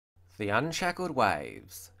The Unshackled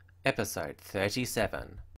Waves, Episode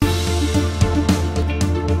 37.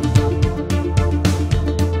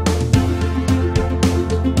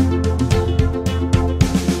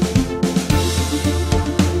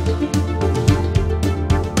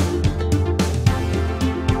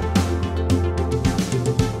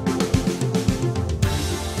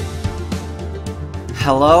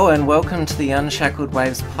 Hello and welcome to the Unshackled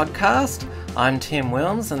Waves podcast. I'm Tim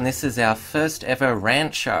Wilms and this is our first ever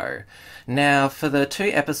Rant show. Now, for the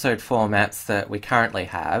two episode formats that we currently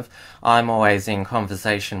have, I'm always in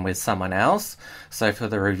conversation with someone else. So for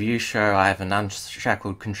the review show, I have an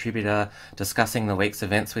Unshackled contributor discussing the week's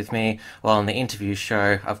events with me, while on the interview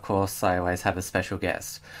show, of course, I always have a special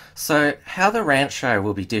guest. So how the Rant show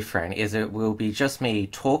will be different is it will be just me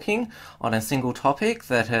talking on a single topic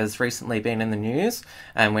that has recently been in the news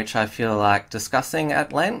and which I feel like discussing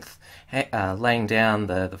at length, laying down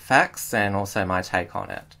the facts and also my take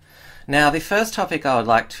on it. Now, the first topic I would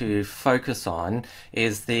like to focus on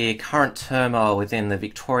is the current turmoil within the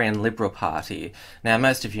Victorian Liberal Party. Now,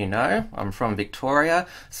 most of you know I'm from Victoria,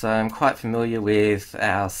 so I'm quite familiar with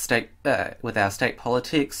our state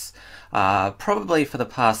politics. Probably for the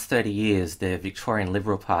past 30 years, the Victorian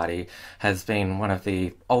Liberal Party has been one of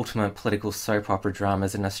the ultimate political soap opera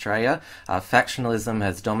dramas in Australia. Factionalism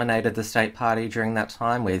has dominated the state party during that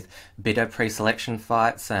time, with bitter pre-selection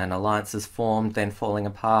fights and alliances formed, then falling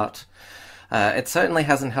apart. It certainly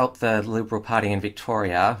hasn't helped the Liberal Party in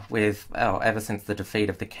Victoria, ever since the defeat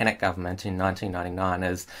of the Kennett government in 1999,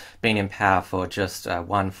 has been in power for just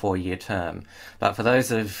one 4-year term. But for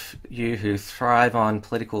those of you who thrive on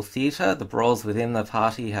political theatre, the brawls within the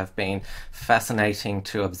party have been fascinating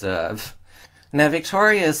to observe. Now,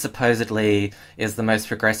 Victoria supposedly is the most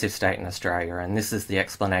progressive state in Australia, and this is the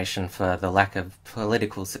explanation for the lack of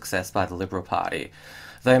political success by the Liberal Party.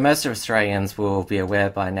 Though most of Australians will be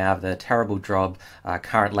aware by now of the terrible job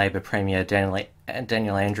current Labor Premier Daniel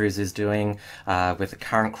Andrews is doing with the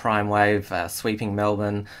current crime wave sweeping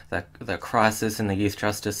Melbourne, the crisis in the youth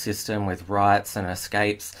justice system with riots and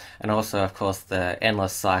escapes, and also, of course, the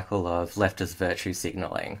endless cycle of leftist virtue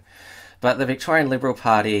signalling. But the Victorian Liberal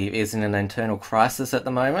Party is in an internal crisis at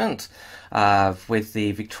the moment, with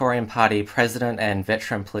the Victorian Party President and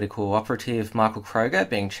veteran political operative Michael Kroger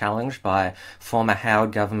being challenged by former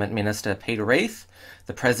Howard Government Minister Peter Reith.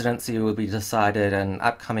 The presidency will be decided at an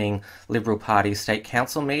upcoming Liberal Party State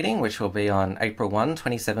Council meeting, which will be on April 1,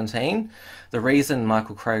 2017. The reason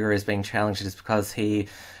Michael Kroger is being challenged is because he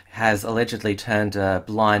has allegedly turned a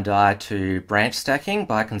blind eye to branch stacking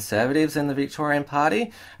by Conservatives in the Victorian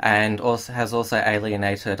Party, and has also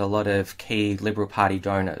alienated a lot of key Liberal Party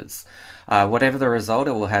donors. Whatever the result,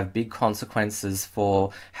 it will have big consequences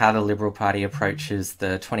for how the Liberal Party approaches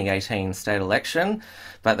the 2018 state election,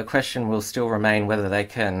 but the question will still remain whether they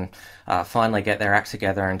can finally get their act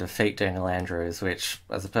together and defeat Daniel Andrews, which,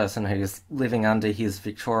 as a person who's living under his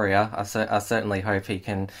Victoria, I certainly hope he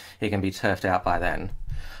can be turfed out by then.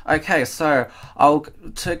 Okay, so I'll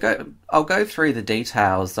go through the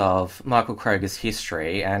details of Michael Kroger's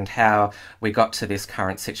history and how we got to this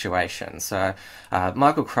current situation. So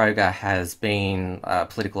Michael Kroger has been a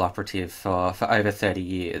political operative for over 30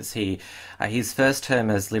 years. His first term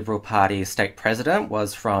as Liberal Party state president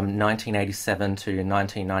was from 1987 to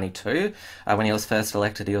 1992. When he was first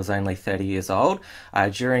elected, he was only 30 years old.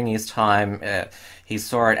 During his time, he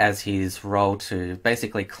saw it as his role to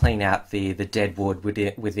basically clean out the dead wood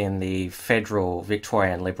within the federal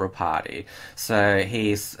Victorian Liberal Party. So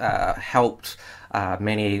he's helped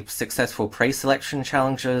many successful pre-selection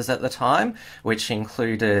challenges at the time, which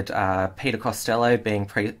included Peter Costello being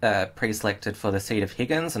pre-selected for the seat of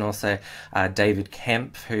Higgins, and also David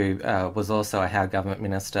Kemp, who was also a Howard Government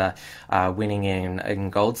minister, winning in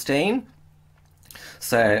Goldstein.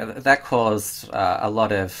 So that caused a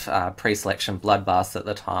lot of pre-selection bloodbaths at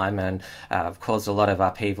the time, and caused a lot of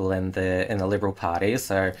upheaval in the Liberal Party.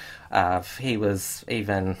 So he was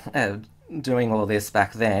even doing all this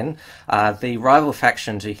back then. The rival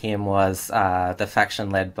faction to him was the faction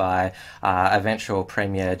led by eventual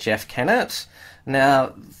Premier Jeff Kennett.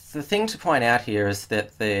 Now, the thing to point out here is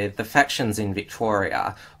that the factions in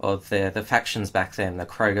Victoria, or the factions back then, the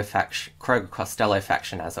Kroger-Costello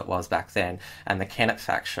faction as it was back then, and the Kennett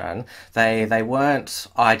faction, they weren't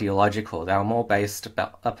ideological. They were more based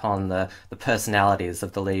upon the personalities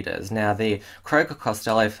of the leaders. Now, the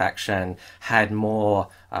Kroger-Costello faction had more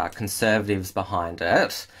conservatives behind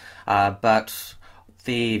it, but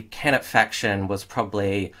the Kennett faction was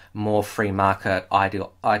probably more free market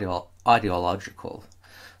ideological.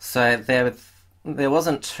 So there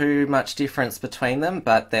wasn't too much difference between them,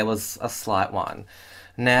 but there was a slight one.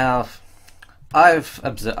 Now,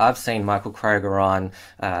 I've seen Michael Kroger on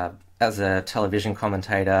as a television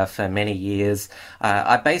commentator for many years.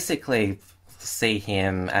 I basically see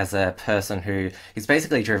him as a person who is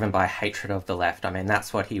basically driven by hatred of the left. I mean,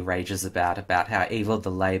 that's what he rages about how evil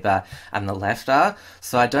the Labour and the left are.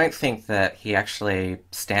 So I don't think that he actually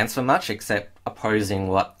stands for much except opposing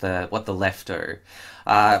what the left do.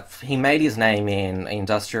 He made his name in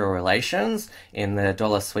industrial relations in the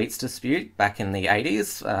dollar sweets dispute back in the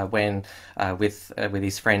 80s when with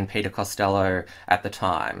his friend Peter Costello at the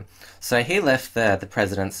time. So he left the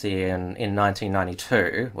presidency in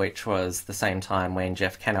 1992, which was the same time when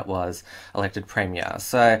Jeff Kennett was elected premier.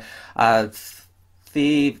 So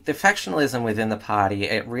the factionalism within the party,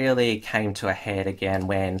 it really came to a head again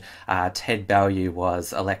when Ted Baillieu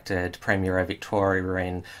was elected Premier of Victoria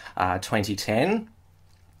in 2010.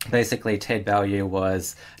 Basically, Ted Baillieu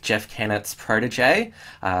was Jeff Kennett's protege,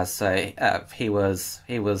 so he was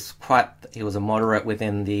a moderate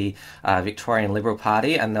within the Victorian Liberal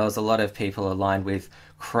Party, and there was a lot of people aligned with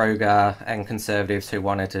Kroger and Conservatives who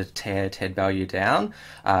wanted to tear Ted Baillieu down,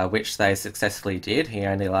 which they successfully did. He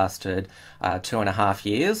only lasted 2.5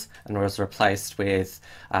 years and was replaced with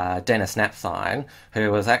Dennis Napthine, who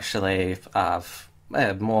was actually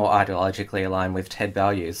more ideologically aligned with Ted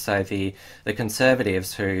Baillieu. So the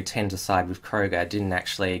Conservatives who tend to side with Kroger didn't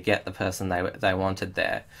actually get the person they wanted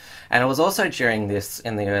there. And it was also during this,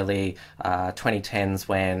 in the early 2010s,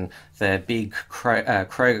 when the big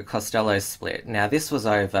Kroger-Costello split. Now, this was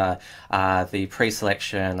over the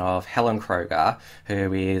pre-selection of Helen Kroger,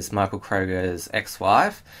 who is Michael Kroger's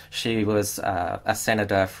ex-wife. She was a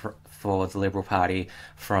senator for the Liberal Party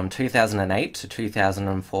from 2008 to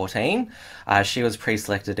 2014. She was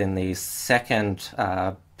pre-selected in the second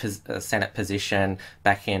Senate position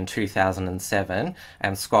back in 2007,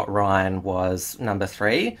 and Scott Ryan was number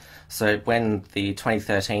 3. So when the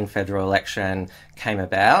 2013 federal election came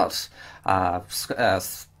about,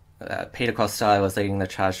 Peter Costello was leading the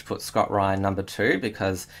charge to put Scott Ryan number 2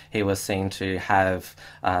 because he was seen to have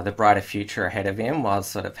the brighter future ahead of him, while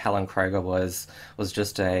sort of Helen Kroger was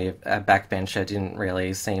just a backbencher, didn't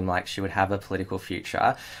really seem like she would have a political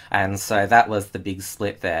future. And so that was the big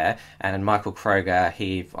split there. And Michael Kroger,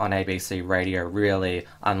 he on ABC radio really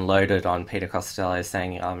unloaded on Peter Costello,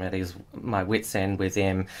 saying, it is my wit's end with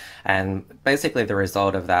him. And basically the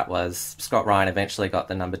result of that was Scott Ryan eventually got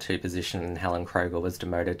the number 2 position and Helen Kroger was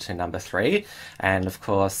demoted to number 3. And of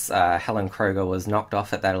course, Helen Kroger was knocked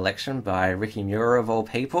off at that election by Ricky Muir of all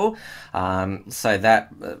people. So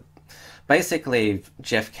that basically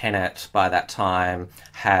Jeff Kennett by that time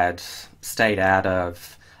had stayed out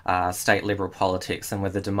of state Liberal politics, and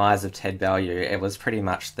with the demise of Ted Baillieu, it was pretty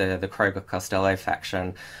much the Kroger-Costello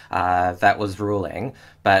faction that was ruling.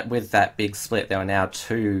 But with that big split, there were now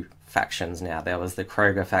 2 factions now. There was the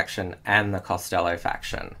Kroger faction and the Costello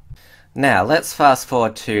faction. Now, let's fast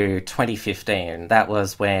forward to 2015. That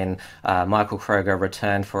was when Michael Kroger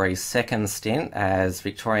returned for his second stint as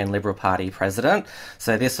Victorian Liberal Party president.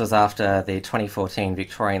 So this was after the 2014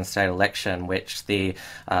 Victorian state election, which the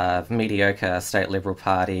mediocre state Liberal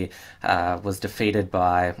Party was defeated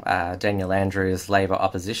by Daniel Andrews' Labor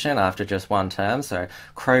opposition after just one term. So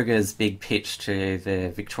Kroger's big pitch to the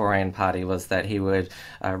Victorian Party was that he would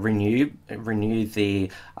renew the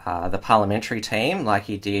parliamentary team like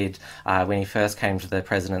he did when he first came to the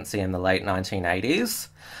presidency in the late 1980s.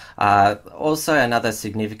 Also, another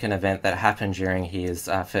significant event that happened during his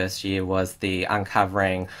first year was the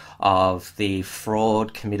uncovering of the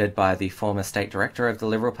fraud committed by the former state director of the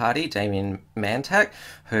Liberal Party, Damien Mantak,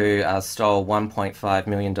 who stole $1.5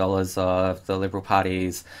 million of the Liberal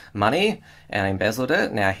Party's money and embezzled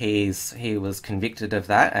it. Now, he was convicted of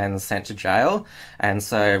that and sent to jail, and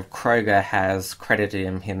so Kroger has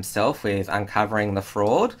credited himself with uncovering the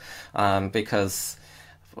fraud, because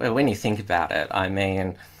when you think about it, I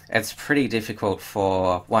mean, it's pretty difficult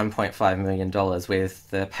for $1.5 million with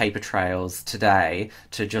the paper trails today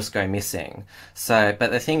to just go missing. So,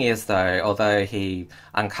 but the thing is though, although he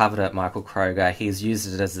uncovered it, Michael Kroger, he's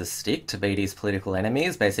used it as a stick to beat his political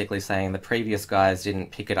enemies, basically saying the previous guys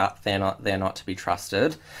didn't pick it up, they're not to be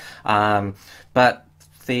trusted. But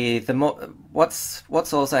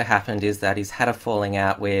what's also happened is that he's had a falling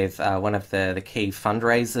out with one of the key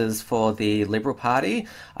fundraisers for the Liberal Party,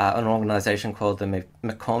 an organisation called the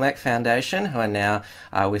McCormack Foundation, who are now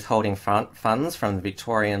withholding funds from the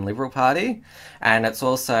Victorian Liberal Party. And it's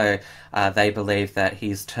also, they believe that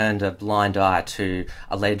he's turned a blind eye to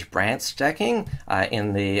alleged branch stacking by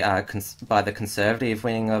the Conservative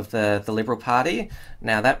wing of the Liberal Party.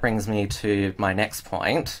 Now that brings me to my next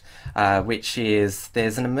point, which is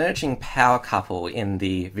there's an emerging power couple in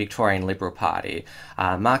the Victorian Liberal Party,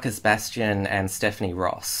 Marcus Bastiaan and Stephanie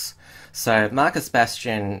Ross. So Marcus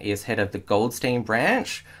Bastiaan is head of the Goldstein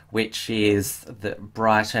branch, which is the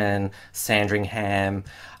Brighton, Sandringham.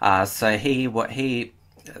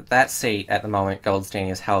 That seat at the moment, Goldstein,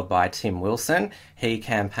 is held by Tim Wilson. He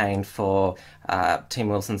campaigned for Tim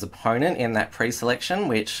Wilson's opponent in that pre-selection,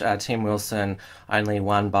 which Tim Wilson only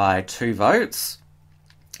won by 2 votes.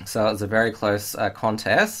 So it was a very close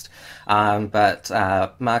contest. But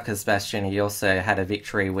Marcus Bastiaan, he also had a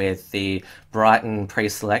victory with the Brighton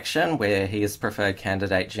pre-selection, where his preferred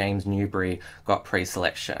candidate, James Newbury, got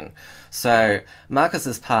pre-selection. So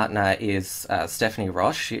Marcus's partner is Stephanie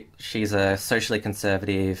Ross. She's a socially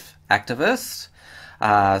conservative activist.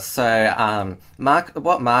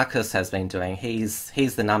 What Marcus has been doing,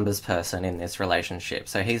 he's the numbers person in this relationship.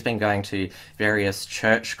 So he's been going to various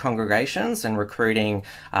church congregations and recruiting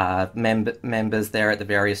members there at the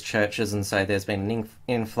various churches, and so there's been an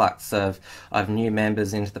influx of new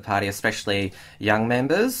members into the party, especially young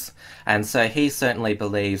members. And so he certainly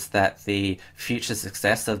believes that the future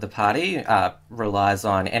success of the party relies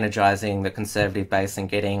on energising the Conservative base and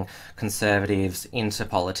getting Conservatives into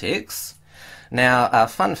politics. Now,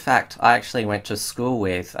 fun fact, I actually went to school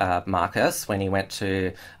with Marcus when he went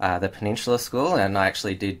to the Peninsula School, and I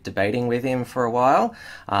actually did debating with him for a while.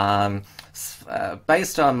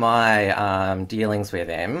 Based on my dealings with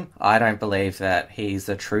him, I don't believe that he's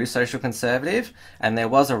a true social conservative, and there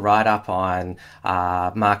was a write-up on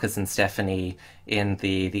Marcus and Stephanie in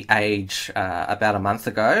the Age about a month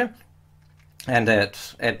ago. And it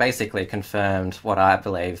basically confirmed what I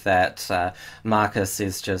believe, that Marcus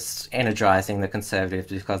is just energising the Conservatives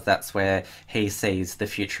because that's where he sees the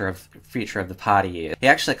future of the party is. He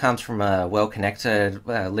actually comes from a well-connected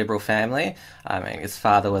Liberal family. I mean, his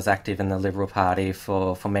father was active in the Liberal Party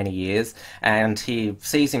for many years, and he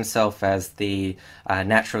sees himself as the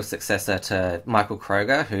natural successor to Michael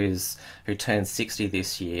Kroger, who turns 60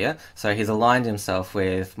 this year. So he's aligned himself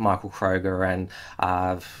with Michael Kroger and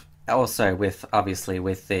also obviously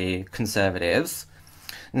with the Conservatives.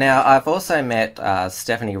 Now, I've also met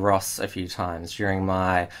Stephanie Ross a few times during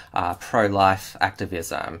my pro-life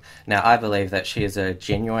activism. Now, I believe that she is a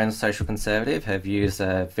genuine social conservative. Her views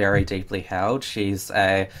are very deeply held. She's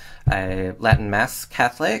a Latin Mass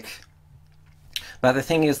Catholic. But the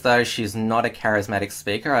thing is, though, she's not a charismatic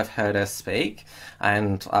speaker. I've heard her speak,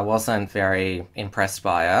 and I wasn't very impressed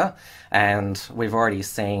by her. And we've already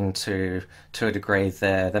seen, to a degree,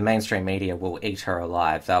 the mainstream media will eat her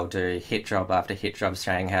alive. They'll do hit job after hit job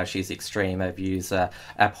saying how she's extreme, her views are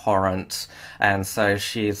abhorrent. And so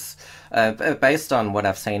she's, based on what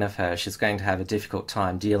I've seen of her, she's going to have a difficult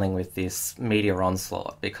time dealing with this media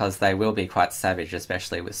onslaught, because they will be quite savage,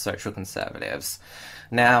 especially with social conservatives.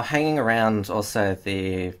 Now, hanging around also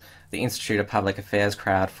the Institute of Public Affairs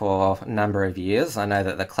crowd for a number of years, I know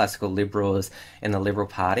that the classical liberals in the Liberal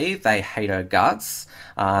Party, they hate her guts.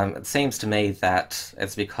 It seems to me that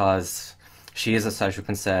it's because she is a social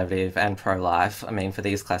conservative and pro-life. I mean, for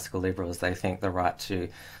these classical liberals, they think the right to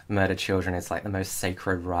murder children is like the most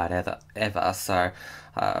sacred right ever. So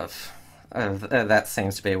that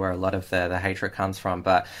seems to be where a lot of the hatred comes from.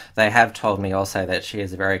 But they have told me also that she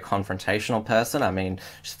is a very confrontational person. I mean,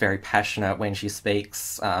 she's very passionate when she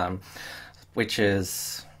speaks, which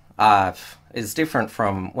is different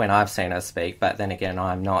from when I've seen her speak. But then again,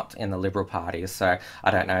 I'm not in the Liberal Party, so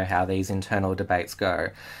I don't know how these internal debates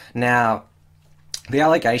go. Now, the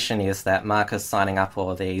allegation is that Marcus signing up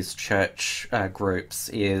all these church groups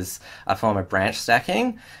is a form of branch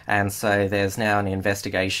stacking, and so there's now an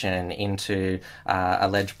investigation into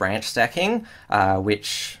alleged branch stacking,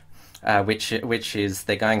 which is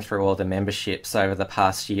they're going through all the memberships over the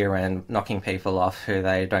past year and knocking people off who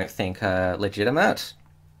they don't think are legitimate.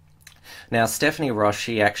 Now, Stephanie Ross,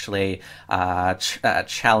 she actually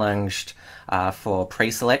challenged for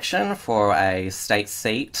pre-selection for a state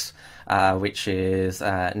seat, which is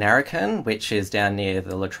Narracon, which is down near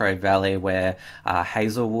the Latrobe Valley where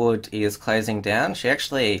Hazelwood is closing down. She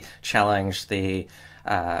actually challenged the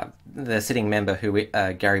sitting member,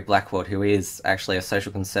 Gary Blackwood, who is actually a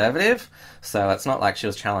social conservative. So it's not like she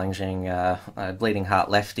was challenging a bleeding heart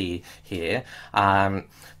lefty here.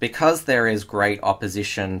 Because there is great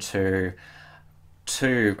opposition to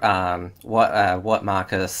what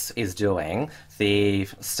Marcus is doing, the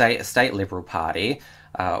state Liberal Party,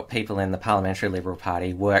 people in the Parliamentary Liberal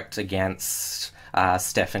Party, worked against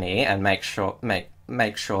Stephanie and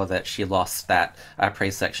make sure that she lost that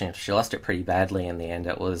pre-selection. She lost it pretty badly in the end.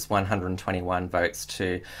 It was 121 votes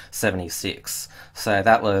to 76. So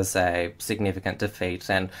that was a significant defeat.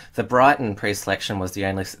 And the Brighton pre-selection was the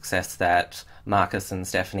only success that Marcus and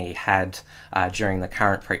Stephanie had during the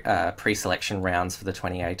current pre-selection rounds for the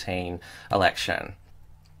 2018 election.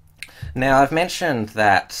 Now, I've mentioned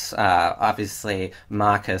that obviously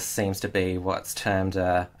Marcus seems to be what's termed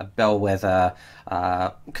a bellwether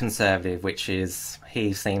conservative, which is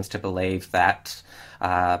he seems to believe that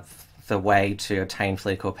the way to obtain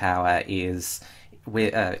political power is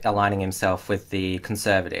aligning himself with the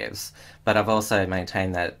Conservatives. But I've also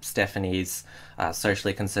maintained that Stephanie's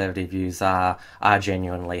socially conservative views are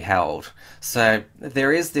genuinely held. So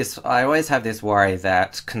there is this, I always have this worry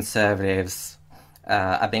that Conservatives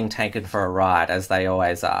are being taken for a ride, as they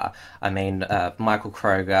always are. I mean, Michael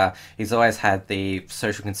Kroger, he's always had the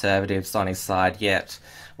social conservatives on his side, yet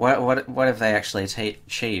what have they actually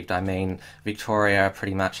achieved? I mean, Victoria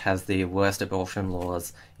pretty much has the worst abortion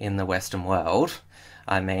laws in the Western world.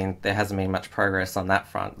 I mean, there hasn't been much progress on that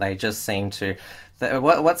front. They just seem to...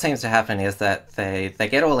 What seems to happen is that they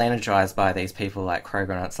get all energized by these people like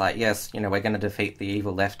Kroger, and it's like, yes, we're going to defeat the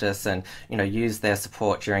evil leftists and, use their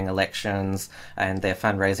support during elections and their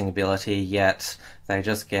fundraising ability, yet they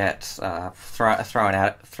just get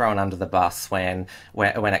thrown under the bus when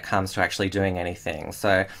it comes to actually doing anything.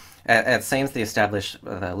 So it seems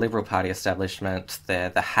the Liberal Party establishment,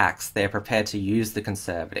 the hacks, they're prepared to use the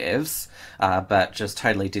Conservatives, but just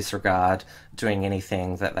totally disregard doing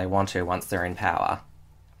anything that they want to once they're in power.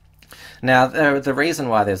 Now, the reason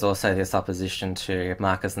why there's also this opposition to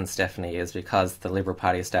Marcus and Stephanie is because the Liberal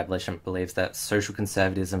Party establishment believes that social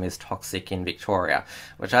conservatism is toxic in Victoria,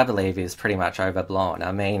 which I believe is pretty much overblown.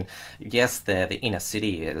 I mean, yes, the inner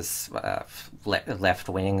city is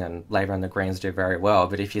left-wing and Labor and the Greens do very well,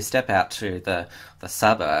 but if you step out to the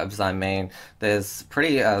suburbs, I mean, there's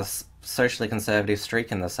pretty... socially conservative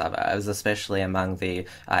streak in the suburbs, especially among the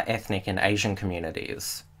ethnic and Asian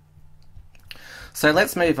communities. So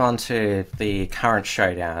let's move on to the current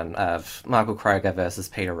showdown of Michael Kroger versus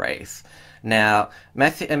Peter Reith. Now,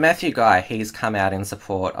 Matthew Guy, he's come out in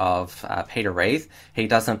support of Peter Reith. He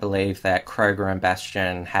doesn't believe that Kroger and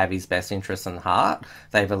Bastiaan have his best interests in heart.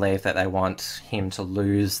 They believe that they want him to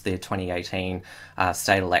lose the 2018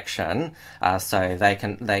 state election, so they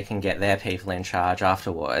can get their people in charge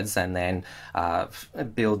afterwards, and then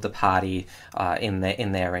build the party in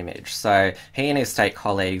their image. So he and his state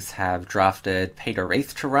colleagues have drafted Peter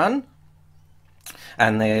Reith to run.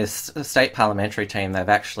 And their state parliamentary team, they've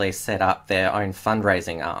actually set up their own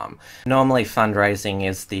fundraising arm. Normally fundraising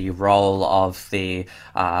is the role of the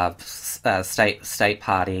state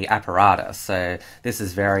party apparatus, so this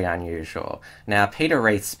is very unusual. Now, Peter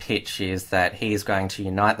Reith's pitch is that he's going to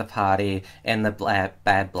unite the party, end the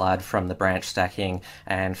bad blood from the branch stacking,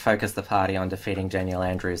 and focus the party on defeating Daniel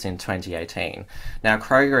Andrews in 2018. Now,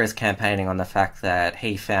 Kroger is campaigning on the fact that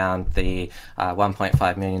he found the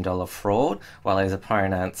 $1.5 million fraud, while his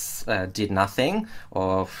opponents did nothing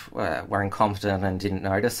or were incompetent and didn't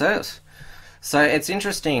notice it. So it's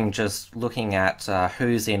interesting just looking at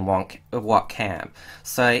who's in what camp.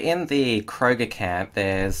 So in the Kroger camp,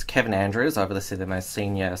 there's Kevin Andrews, obviously the most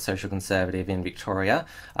senior social conservative in Victoria,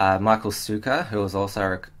 Michael Sukkar, who is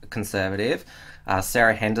also a conservative,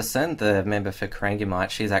 Sarah Henderson, the member for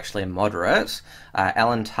Corangamite, she's actually a moderate,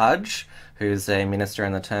 Alan Tudge, who's a minister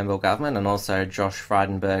in the Turnbull government, and also Josh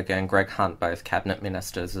Frydenberg and Greg Hunt, both cabinet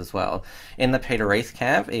ministers as well. In the Peter Reith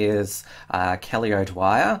camp is Kelly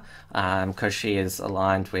O'Dwyer, because she is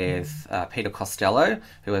aligned with Peter Costello,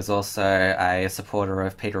 who is also a supporter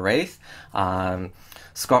of Peter Reith.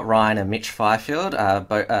 Scott Ryan and Mitch Fifield,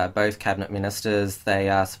 both cabinet ministers, they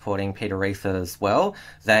are supporting Peter Reith as well.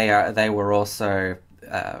 They were also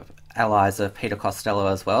allies of Peter Costello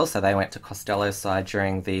as well, so they went to Costello's side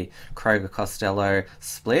during the Kroger-Costello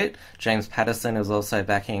split. James Patterson is also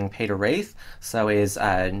backing Peter Reith, so is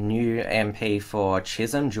a new MP for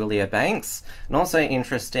Chisholm, Julia Banks. And also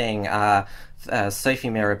interesting, Sophie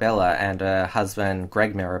Mirabella and her husband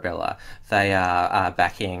Greg Mirabella, they are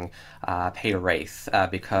backing Peter Reith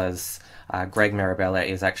because Greg Mirabella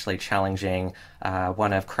is actually challenging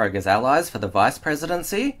one of Kroger's allies for the vice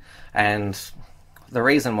presidency. And the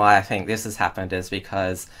reason why I think this has happened is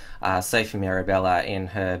because Sophie Mirabella, in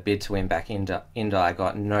her bid to win back Indi,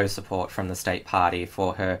 got no support from the state party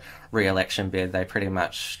for her re-election bid. They pretty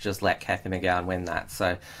much just let Cathy McGowan win that.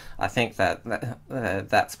 So I think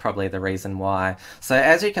that's probably the reason why. So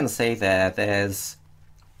as you can see there, there's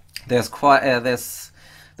quite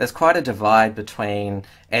a divide between,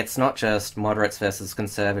 it's not just moderates versus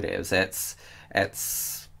conservatives. It's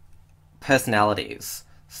personalities,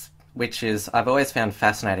 which is I've always found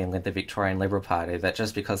fascinating with the Victorian Liberal Party, that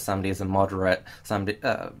just because somebody is a moderate,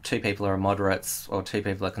 two people are moderates or two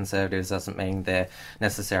people are conservatives doesn't mean they're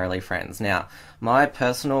necessarily friends. Now, my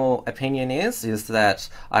personal opinion is that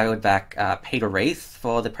I would back Peter Reith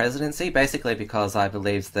for the presidency, basically because I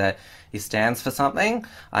believe that he stands for something.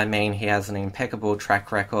 I mean, he has an impeccable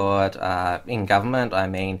track record in government. I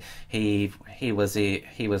mean, he was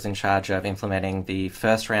in charge of implementing the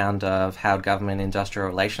first round of Howard government industrial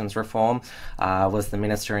relations reform, was the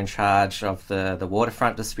minister in charge of the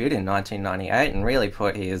waterfront dispute in 1998, and really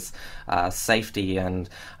put his safety and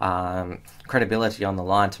credibility on the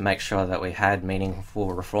line to make sure that we had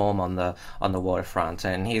meaningful reform on the waterfront.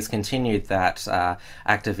 And he's continued that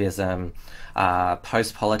activism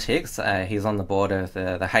post-politics. He's on the board of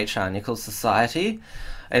the H.R. Nichols Society.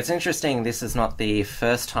 It's interesting, this is not the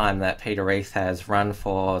first time that Peter Reith has run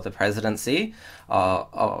for the presidency,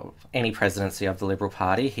 or any presidency of the Liberal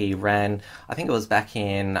Party. He ran, I think it was back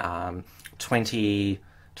in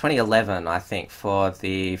 2011, I think, for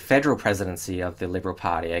the federal presidency of the Liberal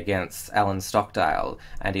Party against Alan Stockdale,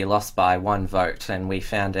 and he lost by one vote. And we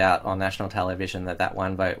found out on national television that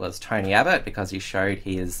one vote was Tony Abbott, because he showed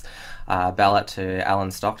his ballot to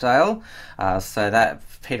Alan Stockdale. So that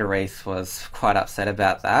Peter Reith was quite upset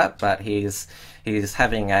about that, but he's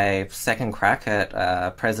having a second crack at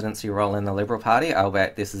a presidency role in the Liberal Party,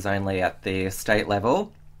 albeit this is only at the state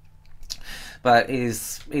level. But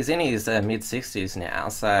he's in his mid-60s now,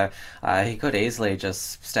 so he could easily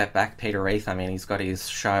just step back, Peter Reith. I mean, he's got his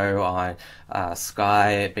show on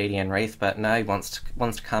Sky, Bastiaan Reith, but no, he wants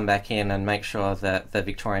to come back in and make sure that the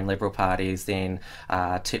Victorian Liberal Party is in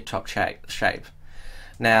tip-top shape.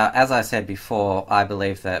 Now, as I said before, I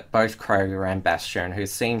believe that both Kroger and Bastiaan, who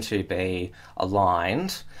seem to be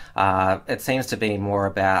aligned, it seems to be more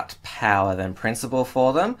about power than principle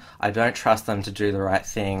for them. I don't trust them to do the right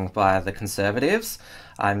thing by the Conservatives.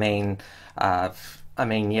 I mean,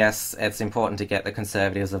 yes, it's important to get the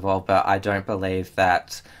Conservatives involved, but I don't believe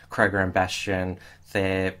that Kroger and Bastiaan,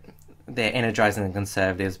 they're energising the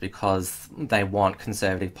Conservatives because they want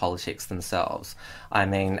conservative politics themselves. I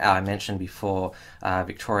mean, I mentioned before,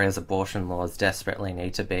 Victoria's abortion laws desperately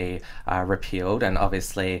need to be repealed, and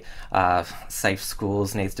obviously safe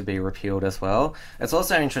schools needs to be repealed as well. It's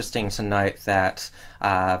also interesting to note that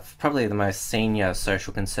probably the most senior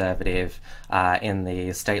social conservative in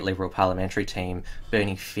the state Liberal parliamentary team,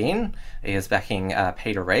 Bernie Finn, is backing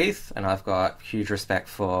Peter Reith, and I've got huge respect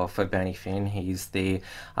for Bernie Finn. He's the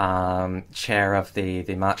chair of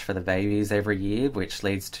the March for the Babies every year, which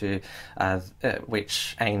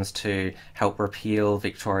aims to help repeal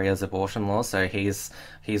Victoria's abortion law. So he's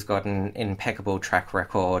got an impeccable track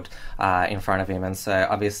record in front of him, and so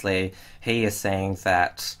obviously he is saying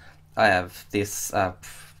that this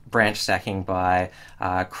branch stacking by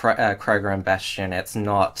Kroger and Bastiaan, it's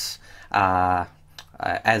not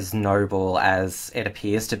as noble as it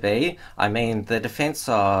appears to be. I mean, the defence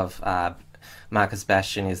of Marcus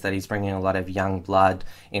Bastiaan is that he's bringing a lot of young blood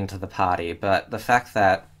into the party, but the fact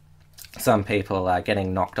that some people are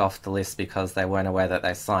getting knocked off the list because they weren't aware that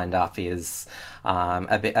they signed up is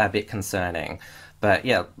a bit concerning. But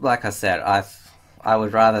yeah, like I said, I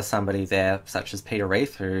would rather somebody there such as Peter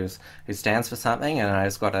Reith, who stands for something and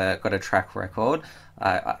has got a track record.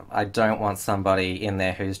 I don't want somebody in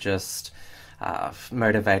there who's just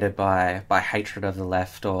motivated by hatred of the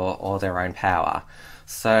left or their own power.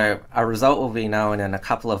 So a result will be known in a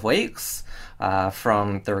couple of weeks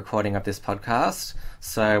from the recording of this podcast.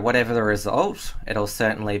 So whatever the result, it'll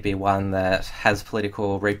certainly be one that has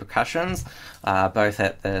political repercussions, both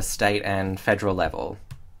at the state and federal level.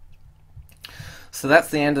 So that's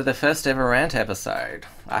the end of the first ever Rant episode.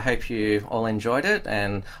 I hope you all enjoyed it,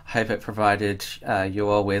 and I hope it provided you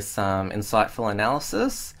all with some insightful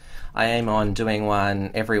analysis. I aim on doing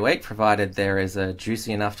one every week, provided there is a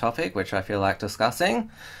juicy enough topic which I feel like discussing.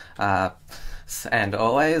 And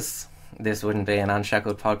always, this wouldn't be an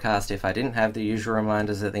Unshackled podcast if I didn't have the usual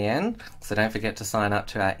reminders at the end. So don't forget to sign up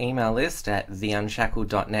to our email list at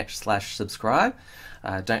theunshackled.net/subscribe.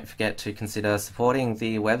 Don't forget to consider supporting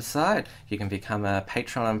the website. You can become a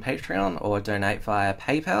patron on Patreon or donate via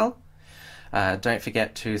PayPal. Don't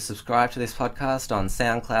forget to subscribe to this podcast on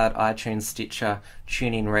SoundCloud, iTunes, Stitcher,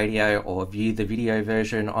 TuneIn Radio, or view the video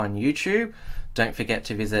version on YouTube. Don't forget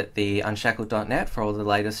to visit the unshackled.net for all the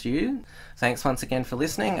latest news. Thanks once again for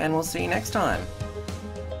listening, and we'll see you next time.